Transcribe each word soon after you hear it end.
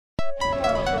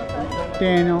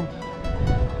Daniel,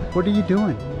 what are you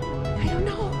doing? I don't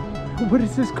know. What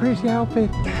is this crazy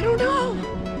outfit? I don't know.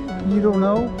 You don't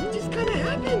know? It just kind of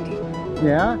happened.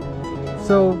 Yeah?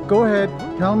 So go ahead,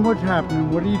 tell them what's happening.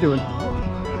 What are you doing?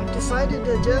 I've decided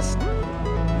to just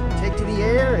take to the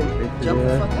air and jump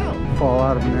the fuck out. Fall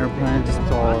out of an airplane, just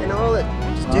all. You know it.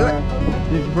 Just do it.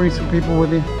 You can bring some people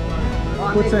with you.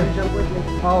 What's that? Jump with me.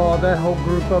 Oh, that whole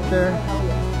group up there? Hell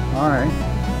yeah. All right.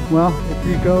 Well, if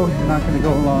you go, you're not going to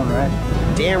go alone, right?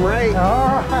 Damn right.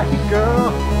 All right,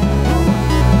 girl.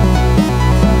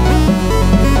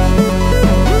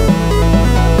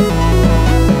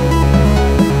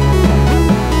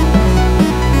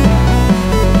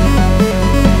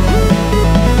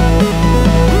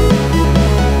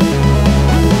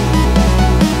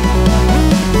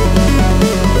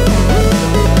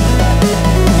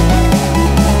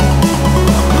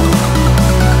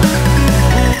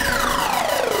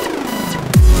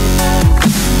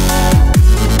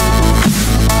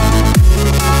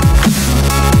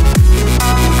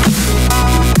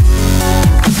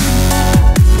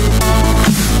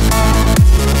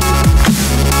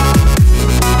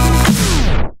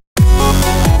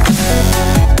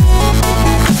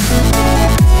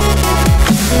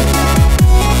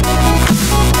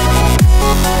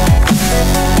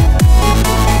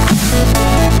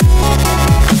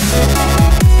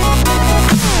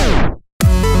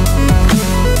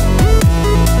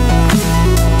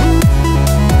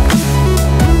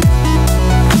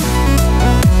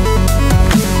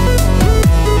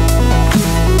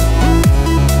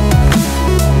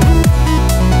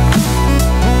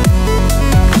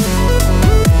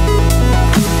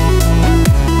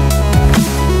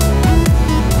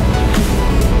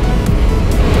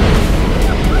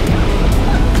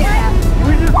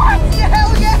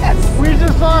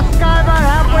 Skydive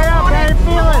halfway up, how you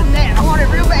feeling? I want it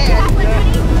real bad.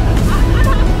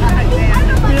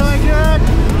 Feeling good?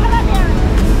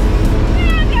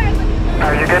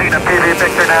 Are you getting a TV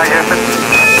picture now, Houston?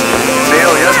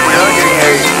 Neil, yes, we are getting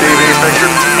a TV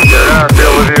picture. Good, I'll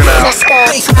deal with you now. Let's go.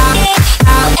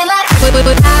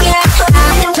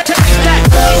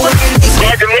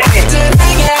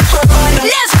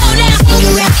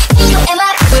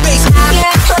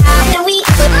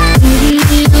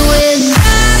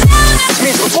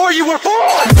 Before you were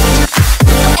born!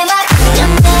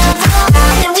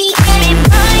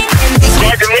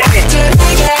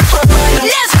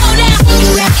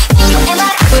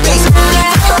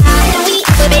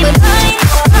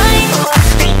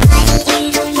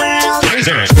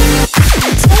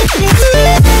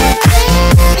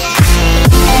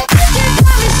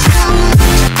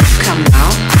 Come now.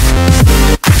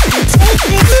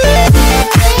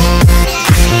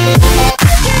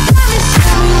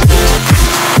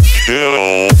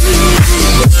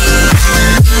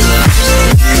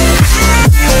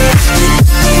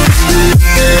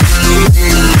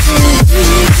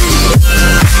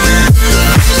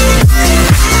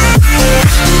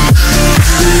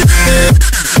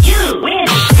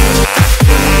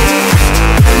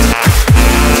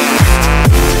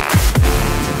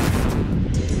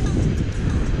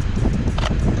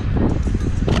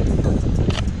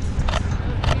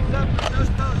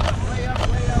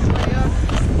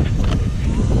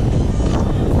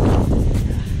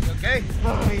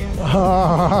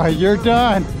 Oh, you're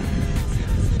done.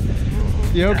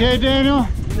 You okay, Daniel?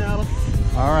 No.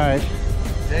 All right.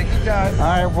 Take your time. All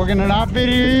right, we're gonna not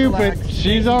video you, but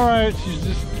she's all right. She's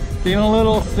just feeling a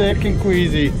little sick and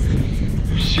queasy.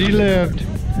 She lived.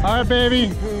 All right,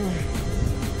 baby.